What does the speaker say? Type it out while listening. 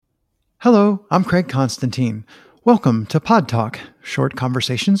Hello, I'm Craig Constantine. Welcome to Pod Talk, short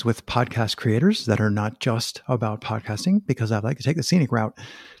conversations with podcast creators that are not just about podcasting, because I'd like to take the scenic route.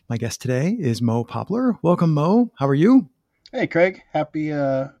 My guest today is Moe Poplar. Welcome, Moe. How are you? Hey, Craig. Happy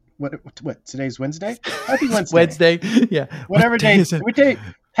what? Today's Wednesday. Happy Wednesday. Wednesday. Yeah. Whatever day. What day?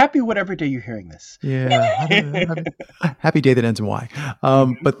 Happy whatever day you're hearing this. Yeah. Happy day that ends in Y.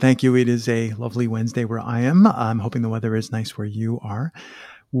 But thank you. It is a lovely Wednesday where I am. I'm hoping the weather is nice where you are.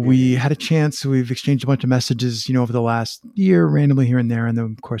 We had a chance. We've exchanged a bunch of messages, over the last year, randomly here and there. And then,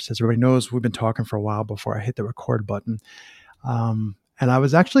 of course, as everybody knows, we've been talking for a while before I hit the record button. And I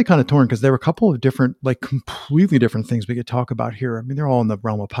was actually kind of torn because there were a couple of different, completely different things we could talk about here. I mean, they're all in the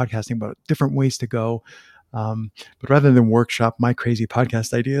realm of podcasting, but different ways to go. But rather than workshop my crazy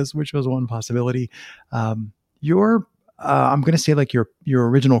podcast ideas, which was one possibility, I'm going to say your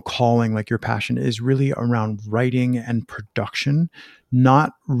original calling, your passion is really around writing and production,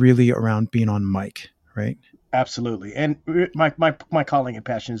 not really around being on mic, right? Absolutely. And my calling and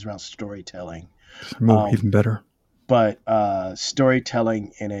passion is around storytelling. Even better. But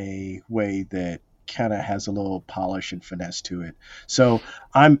storytelling in a way that kind of has a little polish and finesse to it. So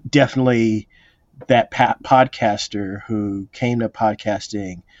I'm definitely that podcaster who came to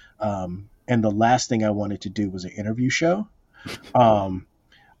podcasting, and the last thing I wanted to do was an interview show.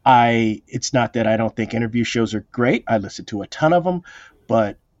 It's not that I don't think interview shows are great. I listen to a ton of them,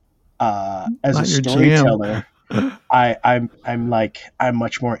 but as a storyteller, I'm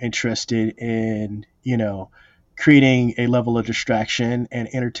much more interested in, creating a level of distraction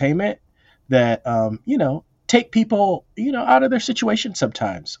and entertainment that, take people, out of their situation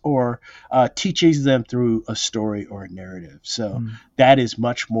sometimes, or teaches them through a story or a narrative. So that is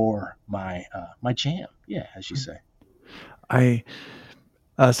much more my jam. Yeah, as you say.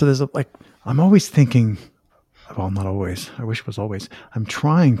 So there's I'm always thinking, well, not always. I wish it was always. I'm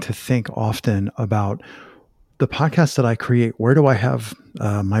trying to think often about the podcasts that I create. Where do I have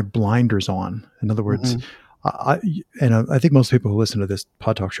my blinders on? In other words, I think most people who listen to this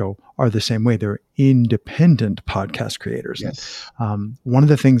Pod Talk show are the same way. They're independent podcast creators. Yes. One of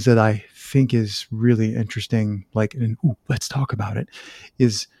the things that I think is really interesting, let's talk about it,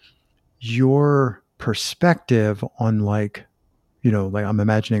 is your perspective on I'm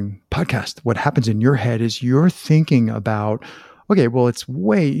imagining podcast. What happens in your head is you're thinking about, okay, well, it's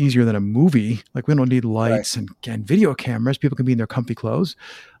way easier than a movie. We don't need lights and video cameras. People can be in their comfy clothes.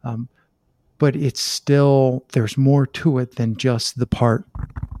 But it's still, there's more to it than just the part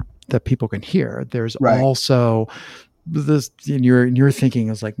that people can hear. There's also this, in your thinking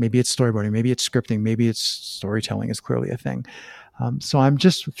is maybe it's storyboarding, maybe it's scripting, maybe it's storytelling is clearly a thing. So I'm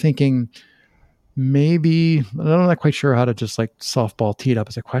just thinking, maybe, I'm not quite sure how to just softball tee it up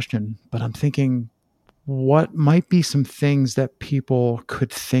as a question, but I'm thinking what might be some things that people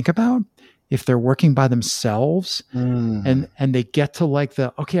could think about if they're working by themselves and they get to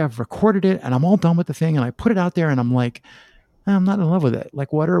okay, I've recorded it and I'm all done with the thing and I put it out there and I'm I'm not in love with it.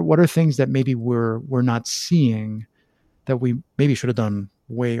 What are things that maybe we're not seeing that we maybe should have done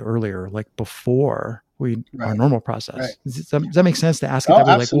way earlier, before our normal process. Right. Does that make sense to ask it that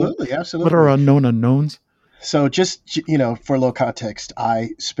way? Absolutely. What are unknown unknowns? So just, for a little context,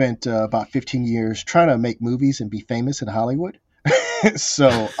 I spent about 15 years trying to make movies and be famous in Hollywood. So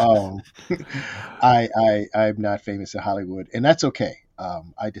I'm not famous in Hollywood, and that's okay.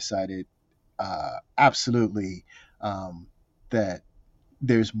 I decided absolutely that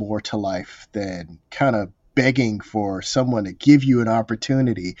there's more to life than kind of begging for someone to give you an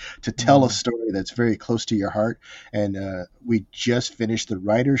opportunity to tell a story that's very close to your heart. And we just finished the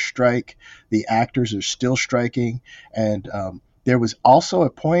writer's strike. The actors are still striking. And there was also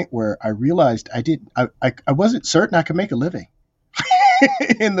a point where I realized I wasn't certain I could make a living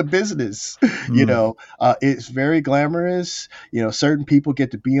in the business. It's very glamorous. Certain people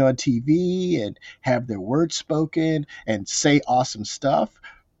get to be on TV and have their words spoken and say awesome stuff.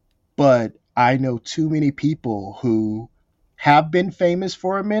 But I know too many people who have been famous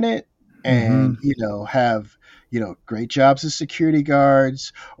for a minute and, have, great jobs as security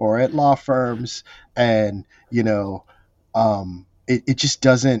guards or at law firms. And, it just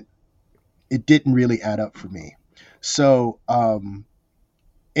it didn't really add up for me. So,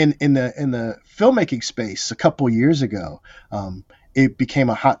 in the filmmaking space a couple years ago, it became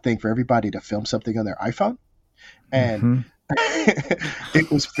a hot thing for everybody to film something on their iPhone. And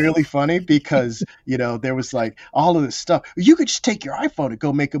it was fairly funny because, there was all of this stuff. You could just take your iPhone and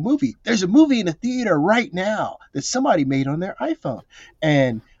go make a movie. There's a movie in the theater right now that somebody made on their iPhone.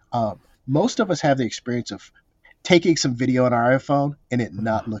 And most of us have the experience of taking some video on our iPhone and it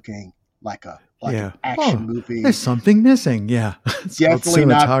not looking like a like an Yeah. action Oh, there's movie. something missing. Yeah. It's called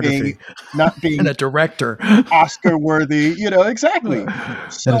Definitely cinematography not and being a director Oscar worthy, exactly. and a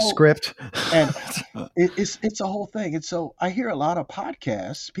So, script. and it's a whole thing. And so I hear a lot of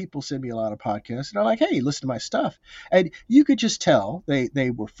podcasts. People send me a lot of podcasts, and they're like, "Hey, listen to my stuff," and you could just tell they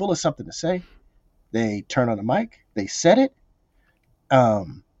were full of something to say. They turn on the mic, they said it.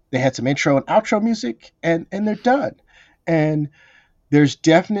 They had some intro and outro music, and they're done. And there's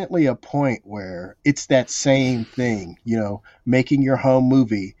definitely a point where it's that same thing, making your home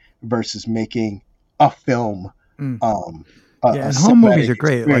movie versus making a film, Mm. um, Yeah, a and home movies cinematic are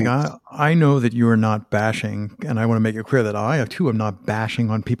great. Like experience. I know that you are not bashing, and I want to make it clear that I too am not bashing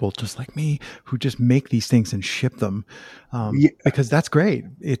on people just like me who just make these things and ship them, Yeah, because that's great.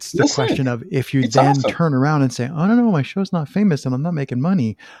 It's the listen, question of if you it's then awesome. turn around and say, "Oh no, no, my show's not famous and I'm not making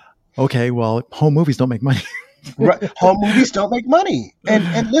money." Okay, well, home movies don't make money. Right, home movies don't make money,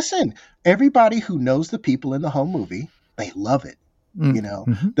 and listen, everybody who knows the people in the home movie, they love it.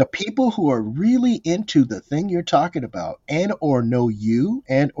 Mm-hmm. The people who are really into the thing you're talking about and or know you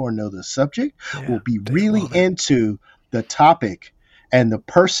and or know the subject will Yeah, be they really love it. into the topic and the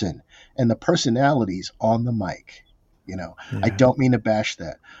person and the personalities on the mic. I Yeah. don't mean to bash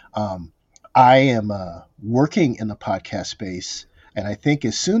that. um, I am working in the podcast space, and I think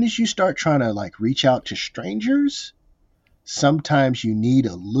as soon as you start trying to like reach out to strangers, sometimes you need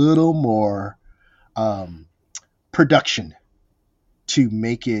a little more um, production to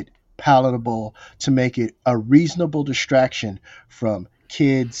make it palatable, to make it a reasonable distraction from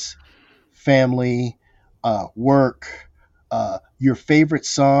kids, family, work, your favorite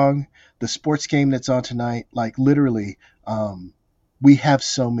song, the sports game that's on tonight. Like literally, we have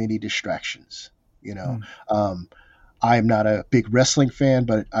so many distractions. You know, Mm. um, I'm not a big wrestling fan,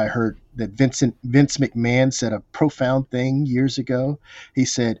 but I heard that Vince McMahon said a profound thing years ago. He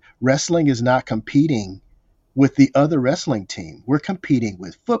said wrestling is not competing with the other wrestling team. We're competing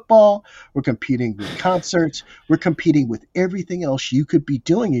with football, we're competing with concerts, we're competing with everything else you could be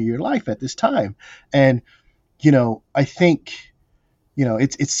doing in your life at this time. And I think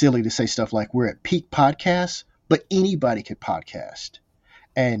it's silly to say stuff like we're at peak podcasts, but anybody could podcast.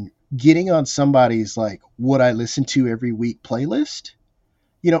 And getting on somebody's like what I listen to every week playlist,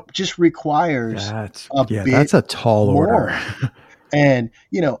 just requires a That's bit a tall order. more. And,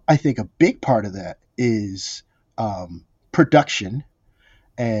 I think a big part of that is production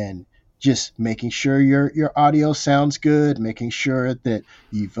and just making sure your audio sounds good, making sure that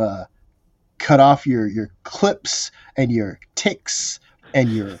you've cut off your clips and your ticks and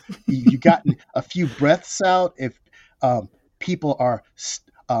you gotten a few breaths out. If people are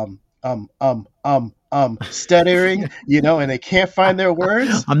stuttering, and they can't find their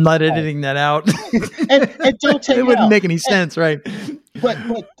words, I'm not editing that out. and don't take It it wouldn't out. make any sense, right? But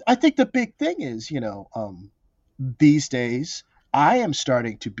I think the big thing is, these days I am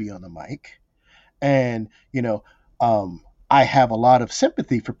starting to be on the mic, and I have a lot of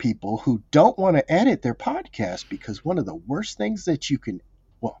sympathy for people who don't want to edit their podcast, because one of the worst things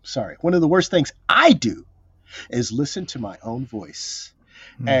one of the worst things I do is listen to my own voice.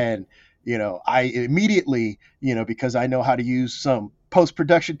 Mm. And I immediately, because I know how to use some post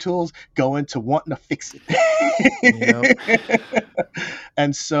production tools, go into wanting to fix Yep. it.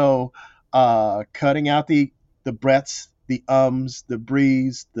 And so cutting out the breaths, the the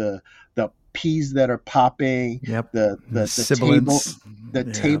breeze, the peas that are popping, Yep. the table, Sibilance. the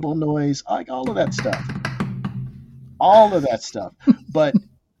Yeah. table noise, like all of that stuff. But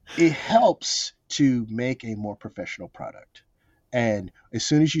it helps to make a more professional product. And as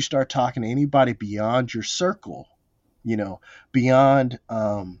soon as you start talking to anybody beyond your circle, beyond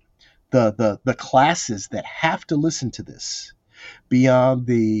the classes that have to listen to this, beyond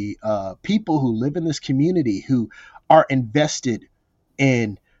the people who live in this community who are invested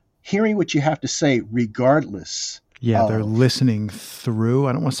in hearing what you have to say, regardless Yeah, they're of. listening through.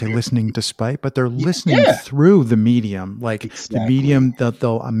 I don't want to say listening despite, but they're listening Yeah, through the medium. Like the exactly. medium that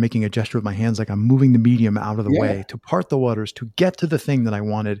I'm making a gesture with my hands, like I'm moving the medium out of the Yeah, way to part the waters to get to the thing that I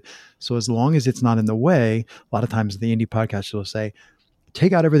wanted. So as long as it's not in the way, a lot of times the indie podcast will say,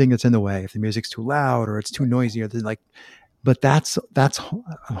 take out everything that's in the way. If the music's too loud or it's too noisy, or like, but that's a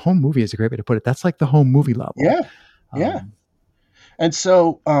home movie is a great way to put it. That's like the home movie level. yeah, yeah. Um, And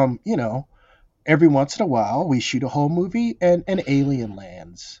so, every once in a while we shoot a whole movie and an alien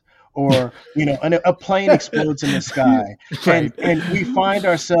lands, or a plane explodes in the sky, right. and we find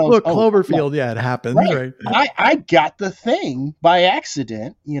ourselves, Look, oh, like, Cloverfield. Yeah, it happens. right, Right. I got the thing by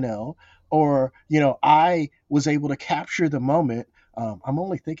accident, or I was able to capture the moment. I'm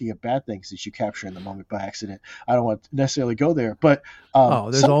only thinking of bad things that you capture in the moment by accident. I don't want to necessarily go there, but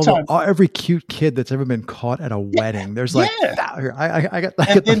Oh, there's sometimes, every cute kid that's ever been caught at a yeah, wedding. There's like, yeah. here, I And got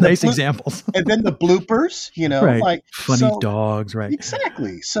the then nice examples. and then the bloopers, Right. like Funny so. dogs, right.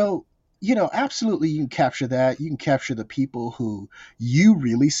 Exactly. So, absolutely you can capture that. You can capture the people who you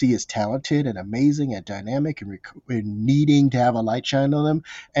really see as talented and amazing and dynamic and needing to have a light shine on them.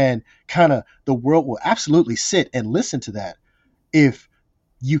 And kind of the world will absolutely sit and listen to that if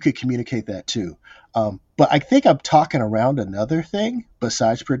you could communicate that too. But I think I'm talking around another thing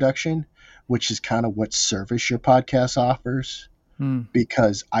besides production, which is kind of what service your podcast offers. Hmm.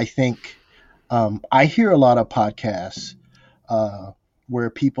 Because I think I hear a lot of podcasts uh, where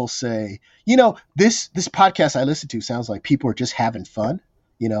people say, this podcast I listen to sounds like people are just having fun.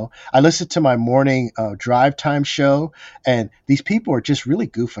 I listen to my morning drive time show, and these people are just really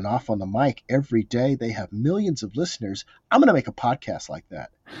goofing off on the mic every day. They have millions of listeners. I'm going to make a podcast like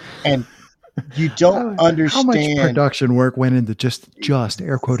that, and you don't How much understand production work went into just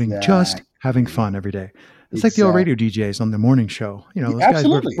air quoting, just having exactly, fun every day? It's like the old radio exactly, DJs on the morning show. Those guys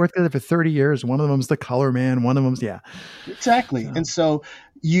absolutely. worked together for 30 years. One of them's the color man. One of them's, yeah. Exactly. So, And so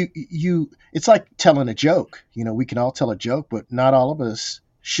it's like telling a joke. We can all tell a joke, but not all of us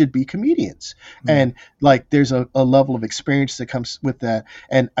should be comedians. hmm. And like there's a level of experience that comes with that.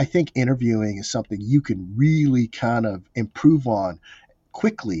 And I think interviewing is something you can really kind of improve on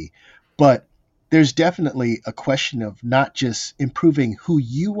quickly. But there's definitely a question of not just improving who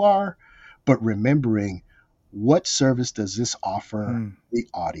you are, but remembering what service does this offer Hmm. the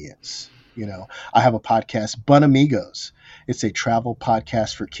audience. I have a podcast, Bun Amigos. It's a travel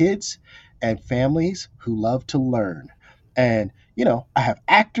podcast for kids and families who love to learn. And I have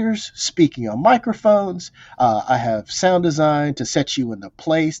actors speaking on microphones. I have sound design to set you in the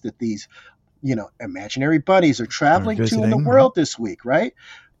place that these imaginary buddies are Or traveling to in the visiting, right? world this week, right?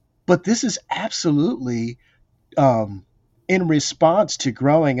 But this is absolutely um, in response to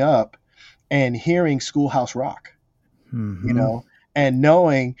growing up and hearing Schoolhouse Rock, you Hmm. know, and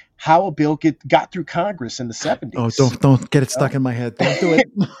knowing how a bill got through Congress in the Oh, 70s. don't get it You stuck in my head. Don't do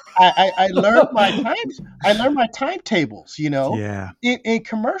it. I learned my times. I learned my timetables, Yeah. in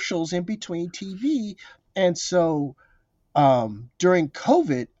commercials in between TV, and so during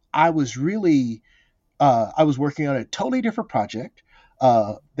COVID, I was working on a totally different project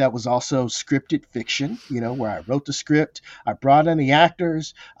that was also scripted fiction, where I wrote the script, I brought in the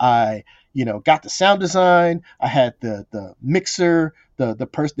actors, I, got the sound design, I had the mixer, the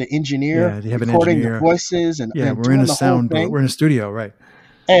person, the engineer Yeah. Do you have an recording the engineer? voices Yeah. and We're in doing a the whole sound booth. thing. We're in a studio, right?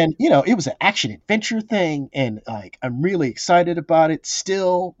 And, it was an action adventure thing. And like, I'm really excited about it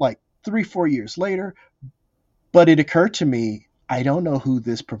still, like 3, 4 years later. But it occurred to me, I don't know who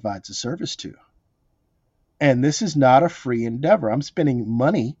this provides a service to. And this is not a free endeavor. I'm spending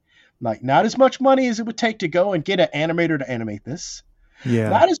money, like not as much money as it would take to go and get an animator to animate this. Yeah.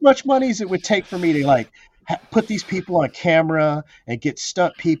 Not as much money as it would take for me to like put these people on camera and get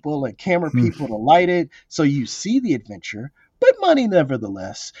stunt people and camera Hmm. people to light it so you see the adventure, but money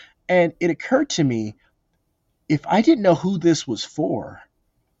nevertheless. And it occurred to me, if I didn't know who this was for,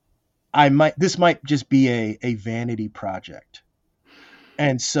 this might just be a vanity project.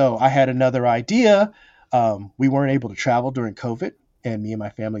 And so I had another idea. We weren't able to travel during COVID, and me and my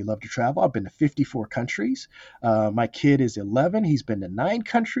family love to travel. I've been to 54 countries. My kid is 11. He's been to 9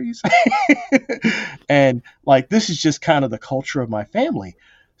 countries. And like, this is just kind of the culture of my family.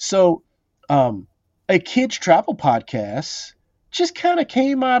 So, um, a kids travel podcast just kind of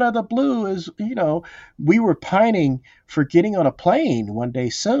came out of the blue as, we were pining for getting on a plane one day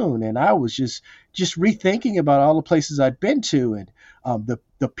soon. And I was just rethinking about all the places I'd been to and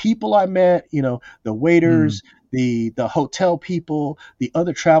the people I met, the Hmm. waiters, the hotel people, the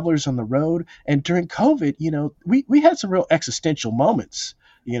other travelers on the road. And during COVID, we had some real existential moments,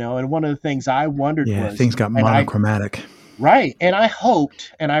 and one of the things I wondered Yeah. was, Things got and I monochromatic. right, and I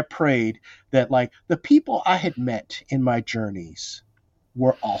hoped and I prayed that like the people I had met in my journeys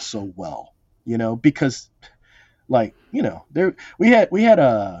were also well, because like there we had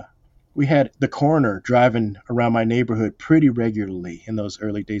the coroner driving around my neighborhood pretty regularly in those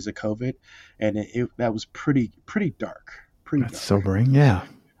early days of COVID, and that was pretty dark, pretty That's dark. sobering. Yeah.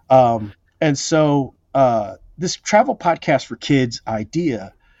 And so this travel podcast for kids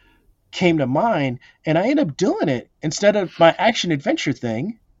idea came to mind, and I ended up doing it instead of my action adventure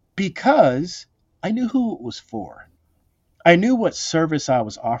thing because I knew who it was for. I knew what service I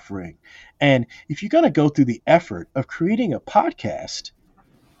was offering. And if you're going to go through the effort of creating a podcast,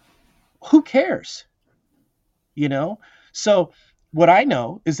 who cares? You know? So, what I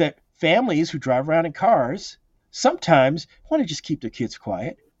know is that families who drive around in cars sometimes want to just keep their kids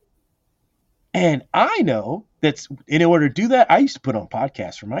quiet. And I know that's in order to do that, I used to put on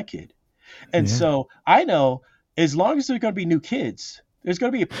podcasts for my kid. And Yeah. so I know as long as there's going to be new kids, there's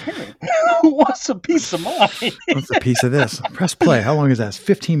going to be a parent who wants some peace of mind. What's a piece of this? Press play. How long is that? It's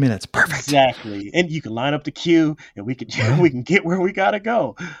 15 minutes. Perfect. Exactly. And you can line up the queue and we can Yeah. we can get where we got to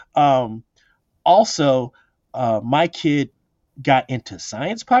go. Um, Also, my kid got into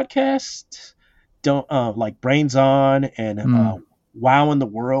science podcasts, don't like Brains On and Mm. Wow in the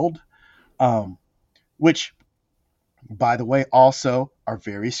World, um, which, by the way, also are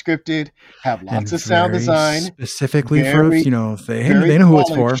very scripted, have And lots of sound very design, specifically for, very very they know who it's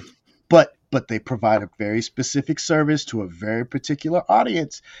for. polished, but they provide a very specific service to a very particular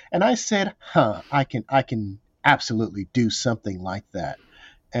audience. And I said, huh, I can absolutely do something like that.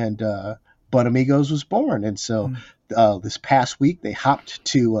 And Bun Amigos was born. And so Mm. this past week they hopped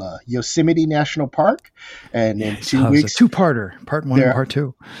to Yosemite National Park, and in Yes, two it was a weeks two-parter, part one and they're part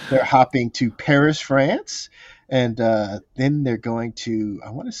two. they're hopping to Paris, France, and then they're going to,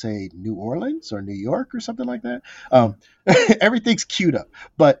 I want to say, New Orleans or New York or something like that. Mm. Um, Everything's queued up,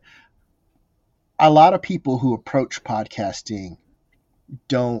 but a lot of people who approach podcasting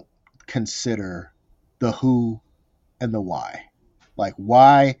don't consider the who and the why. Like,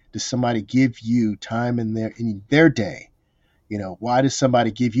 why does somebody give you time in their day? Why does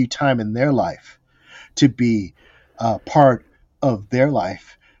somebody give you time in their life to be part of their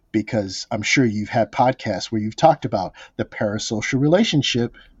life? Because I'm sure you've had podcasts where you've talked about the parasocial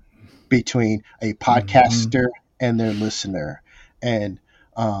relationship between a Hmm. podcaster and their listener. And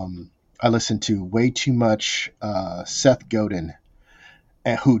I listen to way too much Seth Godin,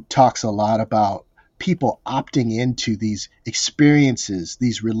 who talks a lot about people opting into these experiences,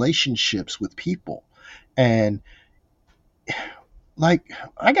 these relationships with people. And like,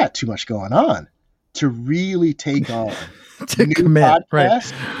 I got too much going on to really take on To new commit, right?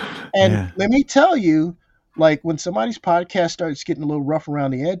 podcasts. And Yeah. let me tell you, like, when somebody's podcast starts getting a little rough around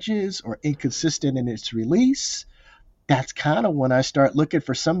the edges or inconsistent in its release, that's kind of when I start looking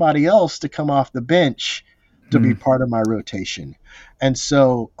for somebody else to come off the bench to be Mm. part of my rotation. And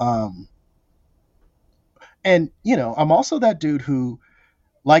so, and I'm also that dude who,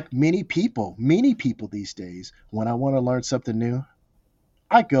 like many people these days, when I want to learn something new,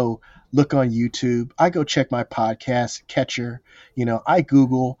 I go look on YouTube. I go check my podcast catcher. I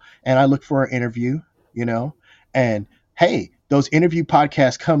Google and I look for an interview, you know, and hey, those interview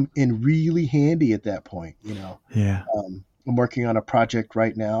podcasts come in really handy at that point. Yeah. I'm working on a project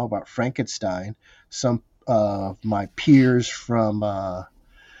right now about Frankenstein. Some of my peers from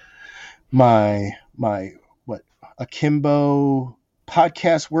my what, Akimbo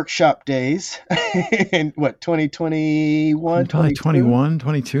podcast workshop days in what, 2021, Probably 22. 21,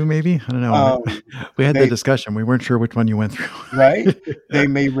 22, maybe. I don't know. um We had the they discussion. We weren't sure which one you went Right, through. they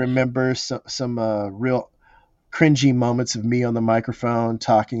may remember some real cringy moments of me on the microphone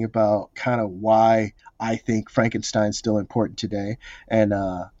talking about kind of why I think Frankenstein's still important today. And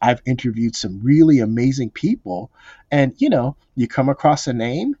I've interviewed some really amazing people. And you come across a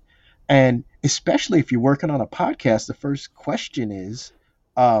name, and especially if you're working on a podcast, the first question is,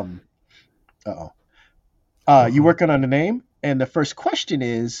 um, oh, you're Uh-oh. working on a name, and the first question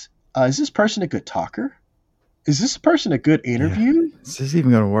is this person a good talker? Is this person a good Yeah. interview? Is this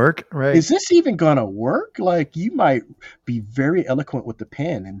even going to work? Right. Is this even gonna work? Like, you might be very eloquent with the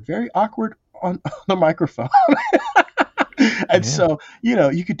pen and very awkward on the microphone. And Yeah. so,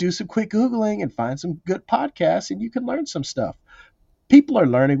 you could do some quick Googling and find some good podcasts and you can learn some stuff. People are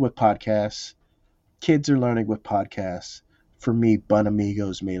learning with podcasts, kids are learning with podcasts. For me, Bun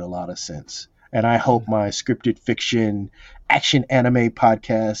Amigos made a lot of sense. And I hope my scripted fiction action anime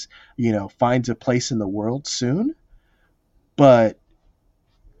podcast, finds a place in the world soon. But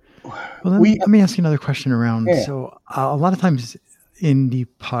Well, we, let me ask you another question around. yeah, So, a lot of times indie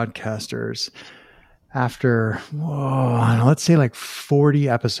podcasters, after, I don't know, let's say like 40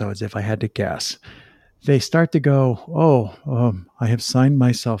 episodes, if I had to guess, they start to go, I have signed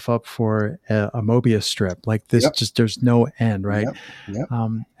myself up for a Mobius strip. Like this, yep, just there's no end, right? yep, yep.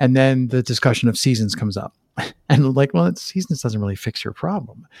 And then the discussion of seasons comes up. And like, well, seasons doesn't really fix your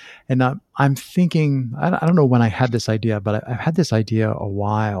problem. And I'm thinking, I don't know when I had this idea, but I've had this idea a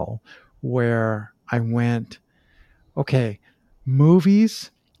while where I went, okay, movies,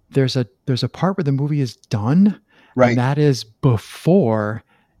 there's a part where the movie is done, and Right. that is before,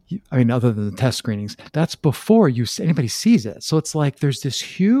 I mean, other than the test screenings, that's before anybody sees it. So it's like there's this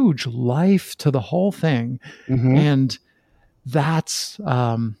huge life to the whole thing, Hmm. and that's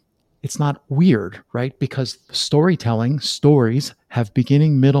it's not weird, right? Because storytelling, stories have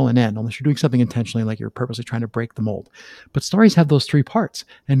beginning, middle, and end, unless you're doing something intentionally, like you're purposely trying to break the mold. But stories have those three parts,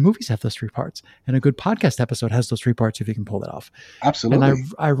 and movies have those three parts. And a good podcast episode has those three parts if you can pull that off. And I, Absolutely.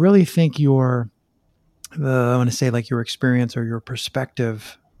 I really think I want to say like your experience or your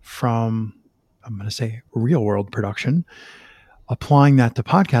perspective from, I'm going to say real world production, applying that to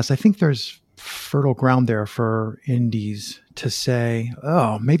podcasts, I think there's fertile ground there for indies to say,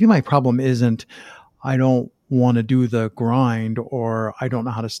 oh, maybe my problem isn't I don't want to do the grind or I don't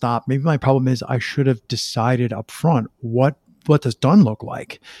know how to stop. Maybe my problem is I should have decided up front what does done look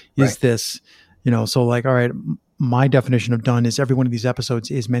like? Is Right. this, so like, all right, my definition of done is every one of these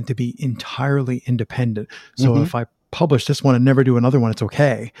episodes is meant to be entirely independent. So Hmm. if I publish this one and never do another one, it's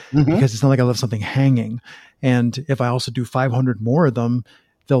okay Hmm. because it's not like I left something hanging. And if I also do 500 more of them,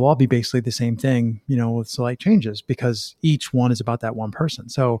 they'll all be basically the same thing, with slight changes because each one is about that one person.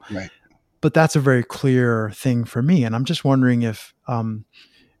 So, Right. but that's a very clear thing for me. And I'm just wondering if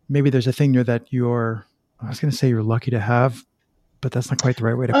maybe there's a thing I was going to say you're lucky to have, but that's not quite the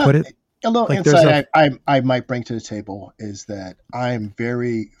right way to Uh, put it. a little Like there's a, insight I might bring to the table is that I'm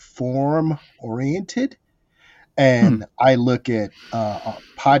very form oriented, hmm, and I look at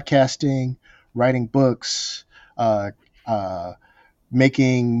podcasting, writing books, uh, uh,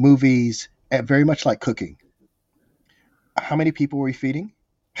 making movies, very much like cooking. How many people are we feeding?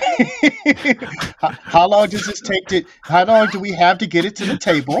 How long does this take to? How long do we have to get it to the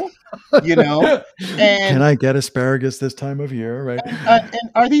table? You know, can and I get asparagus this time of year? Right. and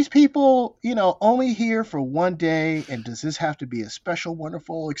are these people, only here for one day? And does this have to be a special,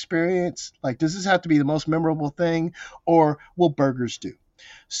 wonderful experience? Like, does this have to be the most memorable thing, or will burgers do? Hmm.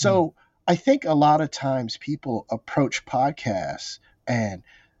 So I think a lot of times people approach podcasts and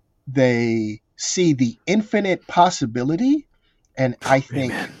they see the infinite possibility, and I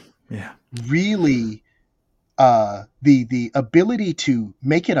think Amen. Yeah. really the ability to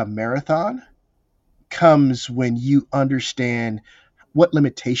make it a marathon comes when you understand what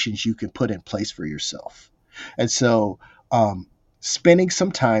limitations you can put in place for yourself. And so, spending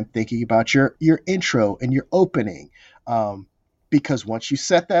some time thinking about your intro and your opening, um, because once you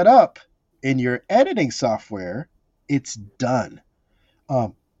set that up in your editing software, it's done.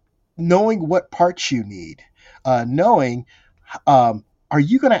 Um, Knowing what parts you need, knowing, are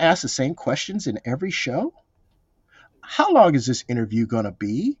you going to ask the same questions in every show? How long is this interview going to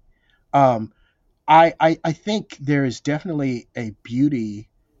be? Um, I think there is definitely a beauty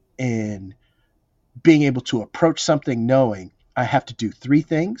in being able to approach something knowing I have to do three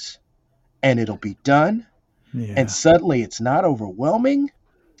things and it'll be done. And Yeah. suddenly it's not overwhelming.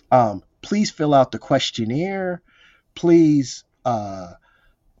 Please fill out the questionnaire. Please, Yeah.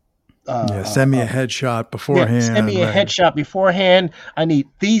 uh, Send me uh, a headshot yeah, send beforehand. me a Right. headshot beforehand. I need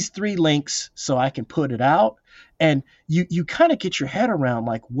these three links so I can put it out. And you kind of get your head around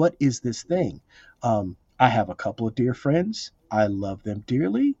like, what is this thing? I have a couple of dear friends. I love them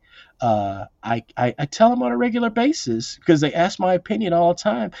dearly. I tell them on a regular basis because they ask my opinion all the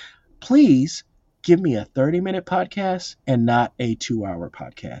time. Please give me a 30-minute podcast and not a 2-hour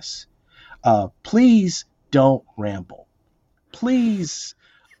podcast. Please don't ramble. Please,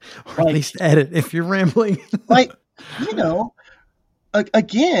 Or at like, least edit if you're rambling. like, you know,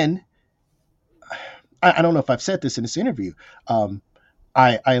 again, I don't know if I've said this in this interview. Um,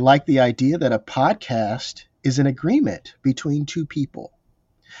 I like the idea that a podcast is an agreement between two people.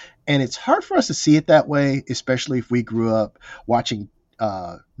 And it's hard for us to see it that way, especially if we grew up watching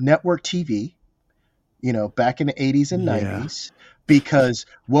network TV, back in the 80s and Yeah. 90s, because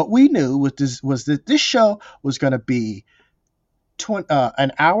what we knew was that this show was going to be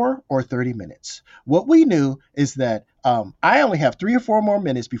an hour or 30 minutes. What we knew is that I only have 3 or 4 more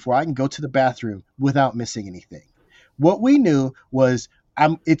minutes before I can go to the bathroom without missing anything. What we knew was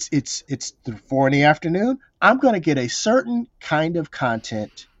it's 4 in the afternoon. I'm going to get a certain kind of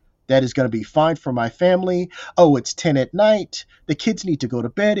content that is going to be fine for my family. Oh, it's 10 at night. The kids need to go to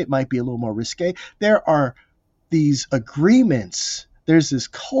bed. It might be a little more risque. There are these agreements. There's this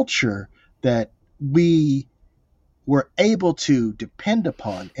culture that we we're able to depend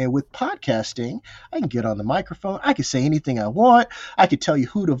upon. And with podcasting, I can get on the microphone. I can say anything I want. I could tell you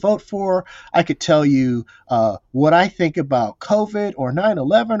who to vote for. I could tell you what I think about COVID or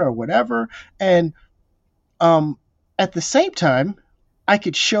 9/11 or whatever. And um, at the same time, I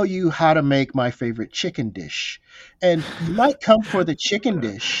could show you how to make my favorite chicken dish. And you might come for the chicken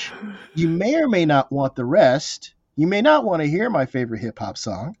dish. You may or may not want the rest. You may not want to hear my favorite hip hop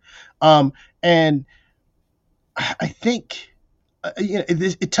song. And I think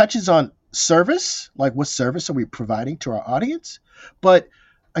it touches on service, like what service are we providing to our audience? But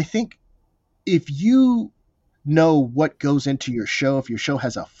I think if you know what goes into your show, if your show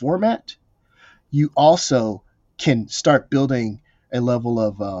has a format, you also can start building a level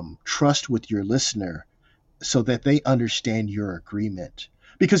of trust with your listener so that they understand your agreement.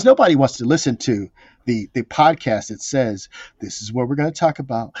 Because nobody wants to listen to the podcast that says, this is what we're going to talk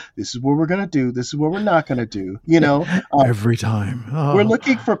about, this is what we're going to do, this is what we're not going to do. Every time. We're Oh,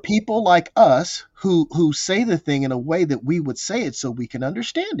 looking for people like us who say the thing in a way that we would say it so we can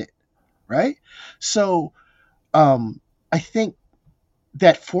understand it, right? So um, I think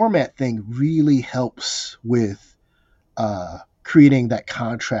that format thing really helps with creating that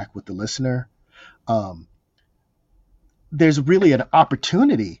contract with the listener. Um, there's really an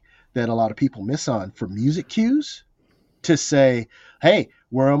opportunity that a lot of people miss on for music cues to say, "Hey,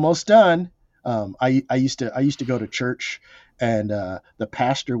 we're almost done." I used to go to church, and the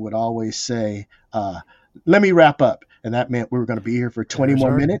pastor would always say, "Let me wrap up," and that meant we were going to be here for 20 there's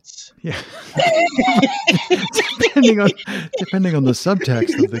more our minutes. yeah. depending on depending on the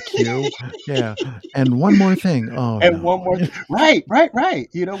subtext of the cue. Yeah. And one more thing. Oh And no. one more right, right, right.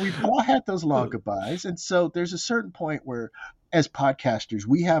 We've all had those long goodbyes. And so there's a certain point where as podcasters,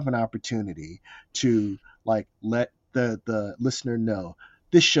 we have an opportunity to like let the listener know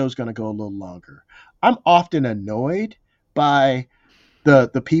this show's going to go a little longer. I'm often annoyed by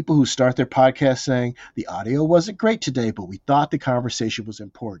the people who start their podcast saying the audio wasn't great today, but we thought the conversation was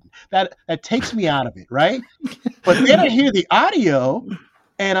important. That takes me out of it, right? But then I hear the audio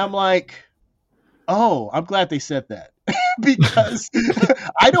and I'm like, oh, I'm glad they said that because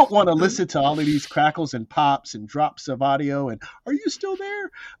I don't want to listen to all of these crackles and pops and drops of audio. And are you still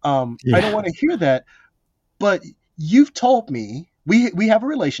there? I don't Yeah. want to hear that. But you've told me we have a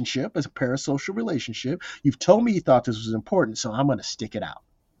relationship, as a parasocial relationship. You've told me you thought this was important, so I'm going to stick it out.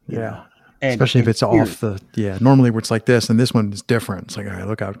 You Yeah. know, and Especially if and it's hear it. off the normally where it's like this and this one is different. It's like, all right,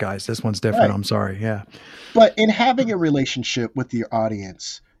 look out, guys. This one's different. Right. I'm sorry. Yeah. But in having a relationship with your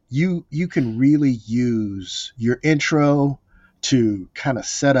audience, you can really use your intro to kind of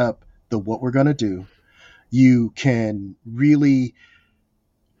set up the what we're going to do. You can really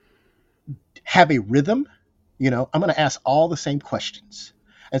have a rhythm. I'm going to ask all the same questions.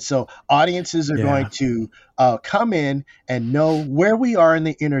 And so audiences are going Yeah. to come in and know where we are in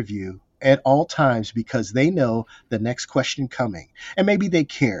the interview at all times because they know the next question coming. And maybe they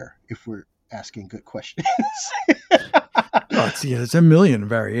care if we're asking good questions. Oh, it's a million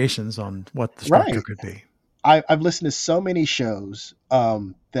variations on what the structure Right. could be. I've listened to so many shows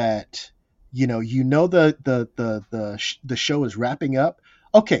that the show is wrapping up.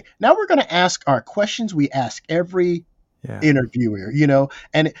 Okay, now we're going to ask our questions we ask every Yeah. interviewer,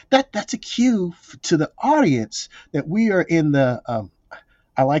 and that's a cue to the audience that we are in the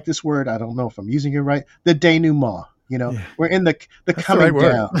I like this word. I don't know if I'm using it right. The denouement. Yeah. We're in the That's the right coming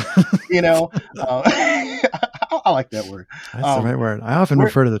word. down. You know, I like that word. That's the Um, right word. I often we're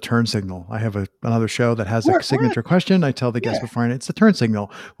refer to the turn signal. I have another show that has a we're at, signature question. I tell the guest yeah. beforehand, it's the turn signal.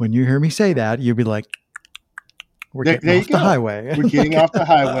 When you hear me say that, you'll be like, we're There, getting there you off the go. highway. We're getting off the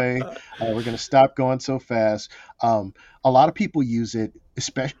highway. We're going to stop going so fast. A lot of people use it,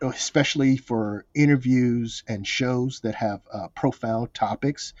 especially for interviews and shows that have profound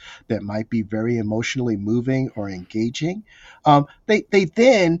topics that might be very emotionally moving or engaging. They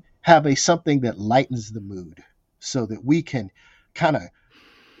then have a something that lightens the mood, so that we can kind of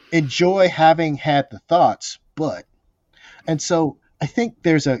enjoy having had the thoughts, but and so I think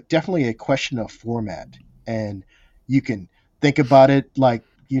there's definitely a question of format, and you can think about it like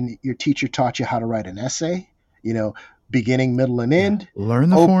your teacher taught you how to write an essay. You know, beginning, middle, and Yeah. end, Learn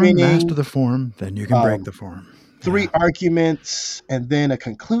the form, master opening, the form, then you can break um, the form. three Yeah. arguments, and then a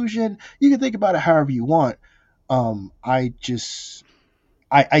conclusion. You can think about it however you want. I just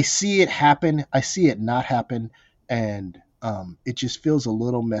I see it happen. I see it not happen, and it just feels a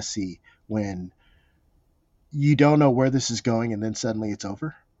little messy when you don't know where this is going, and then suddenly it's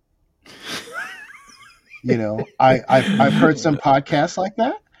over. I've heard some podcasts like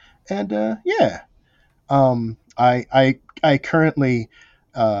that, and yeah, I currently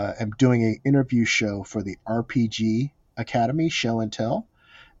am doing an interview show for the RPG Academy Show and Tell,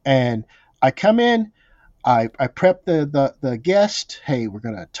 and I come in, I prep the guest. Hey, we're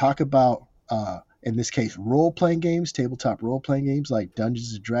gonna talk about in this case role playing games, tabletop role playing games like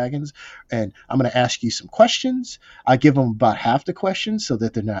Dungeons and Dragons, and I'm gonna ask you some questions. I give them about half the questions so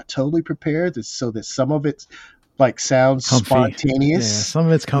that they're not totally prepared, so that some of it like sounds Comfy. Yeah. spontaneous, Some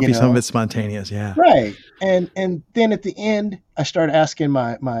of it's you comfy, some of know. it's spontaneous. Yeah. Right. And then at the end, I start asking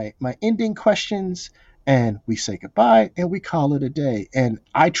my ending questions, and we say goodbye and we call it a day. And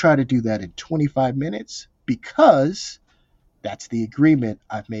I try to do that in 25 minutes because That's the agreement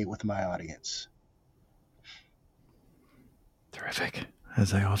I've made with my audience. Terrific.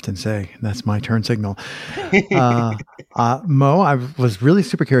 As I often say, that's my turn signal. Uh, Mo, I was really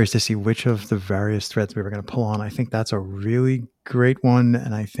super curious to see which of the various threads we were going to pull on. I think that's a really great one.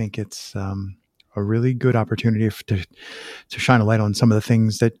 And I think it's a really good opportunity to shine a light on some of the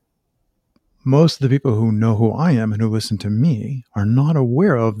things that most of the people who know who I am and who listen to me are not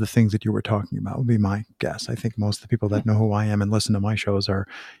aware of the things that you were talking about, would be my guess. I think most of the people that know who I am and listen to my shows are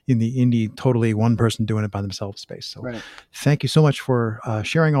in the indie, totally one person doing it by themselves space. So Right. thank you so much for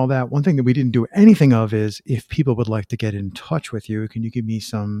sharing all that. One thing that we didn't do anything of is if people would like to get in touch with you, can you give me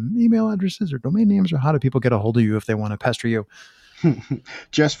some email addresses or domain names, or how do people get a hold of you if they want to pester you?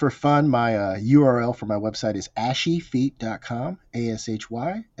 Just for fun, my URL for my website is ashyfeet.com,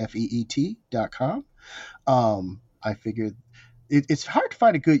 ASHYFEET.com. I figured it's hard to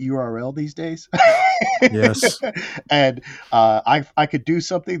find a good URL these days. Yes. And I could do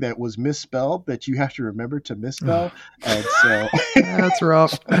something that was misspelled that you have to remember to misspell. And so that's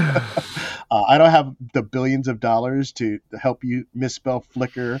rough. I don't have the billions of dollars to help you misspell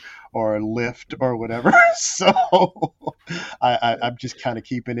Flickr or Lyft or whatever. So I'm just kind of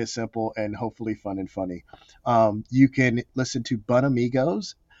keeping it simple and hopefully fun and funny. You can listen to Bun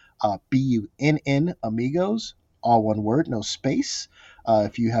Amigos, BUNN Amigos, all one word, no space.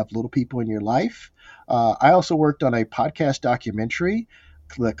 If you have little people in your life. I also worked on a podcast documentary,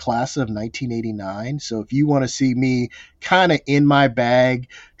 The Class of 1989. So if you want to see me kind of in my bag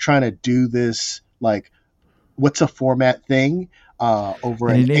trying to do this, like, what's a format thing over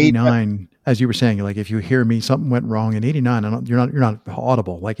And an in 89, as you were saying, like if you hear me, something went wrong in 89, you're not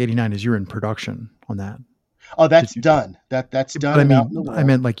audible. Like 89 is you're in production on that. Oh, that's done. That's done But I and out in the mean,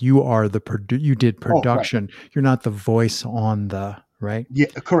 world. like you are you did Oh, right. production. You're not the voice on the, right? Yeah,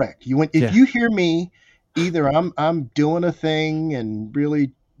 correct. If you hear me, either I'm doing a thing and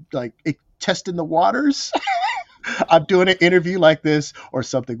really like testing the waters. I'm doing an interview like this, or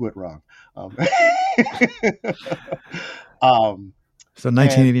something went wrong. So And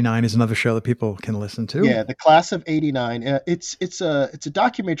 1989 is another show that people can listen to. yeah, The Class of '89. It's a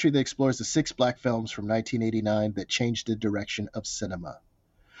documentary that explores the 6 black films from 1989 that changed the direction of cinema.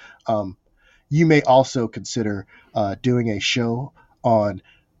 You may also consider doing a show on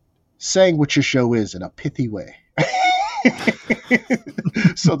saying what your show is in a pithy way.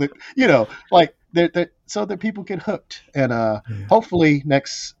 So that like so that people get hooked, and hopefully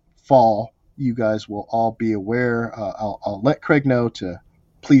next fall you guys will all be aware. I'll let Craig know to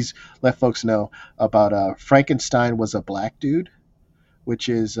please let folks know about Frankenstein Was a Black Dude, which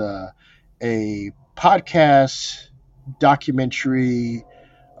is a podcast documentary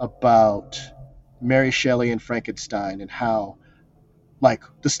about Mary Shelley and Frankenstein, and how like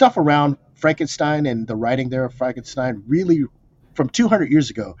the stuff around Frankenstein and the writing there of Frankenstein really from 200 years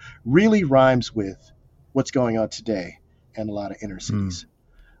ago really rhymes with what's going on today in a lot of inner cities.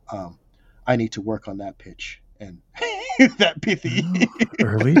 I need to work on that pitch and that pithy.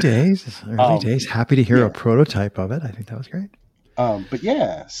 Early days. Happy to hear a prototype of it. I think that was great. But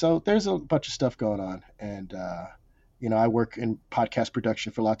yeah, so there's a bunch of stuff going on, and I work in podcast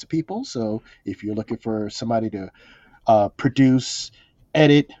production for lots of people. So if you're looking for somebody to produce,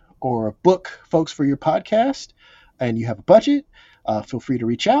 edit, or book folks for your podcast, and you have a budget, feel free to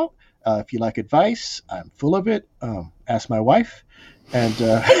reach out. If you like advice, I'm full of it. Ask my wife, and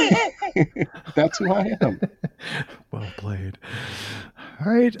that's who I am. Well played.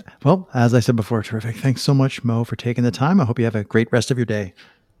 All right. Well, as I said before, terrific. Thanks so much, Mo, for taking the time. I hope you have a great rest of your day.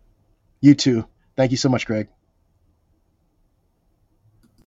 You too. Thank you so much, Greg.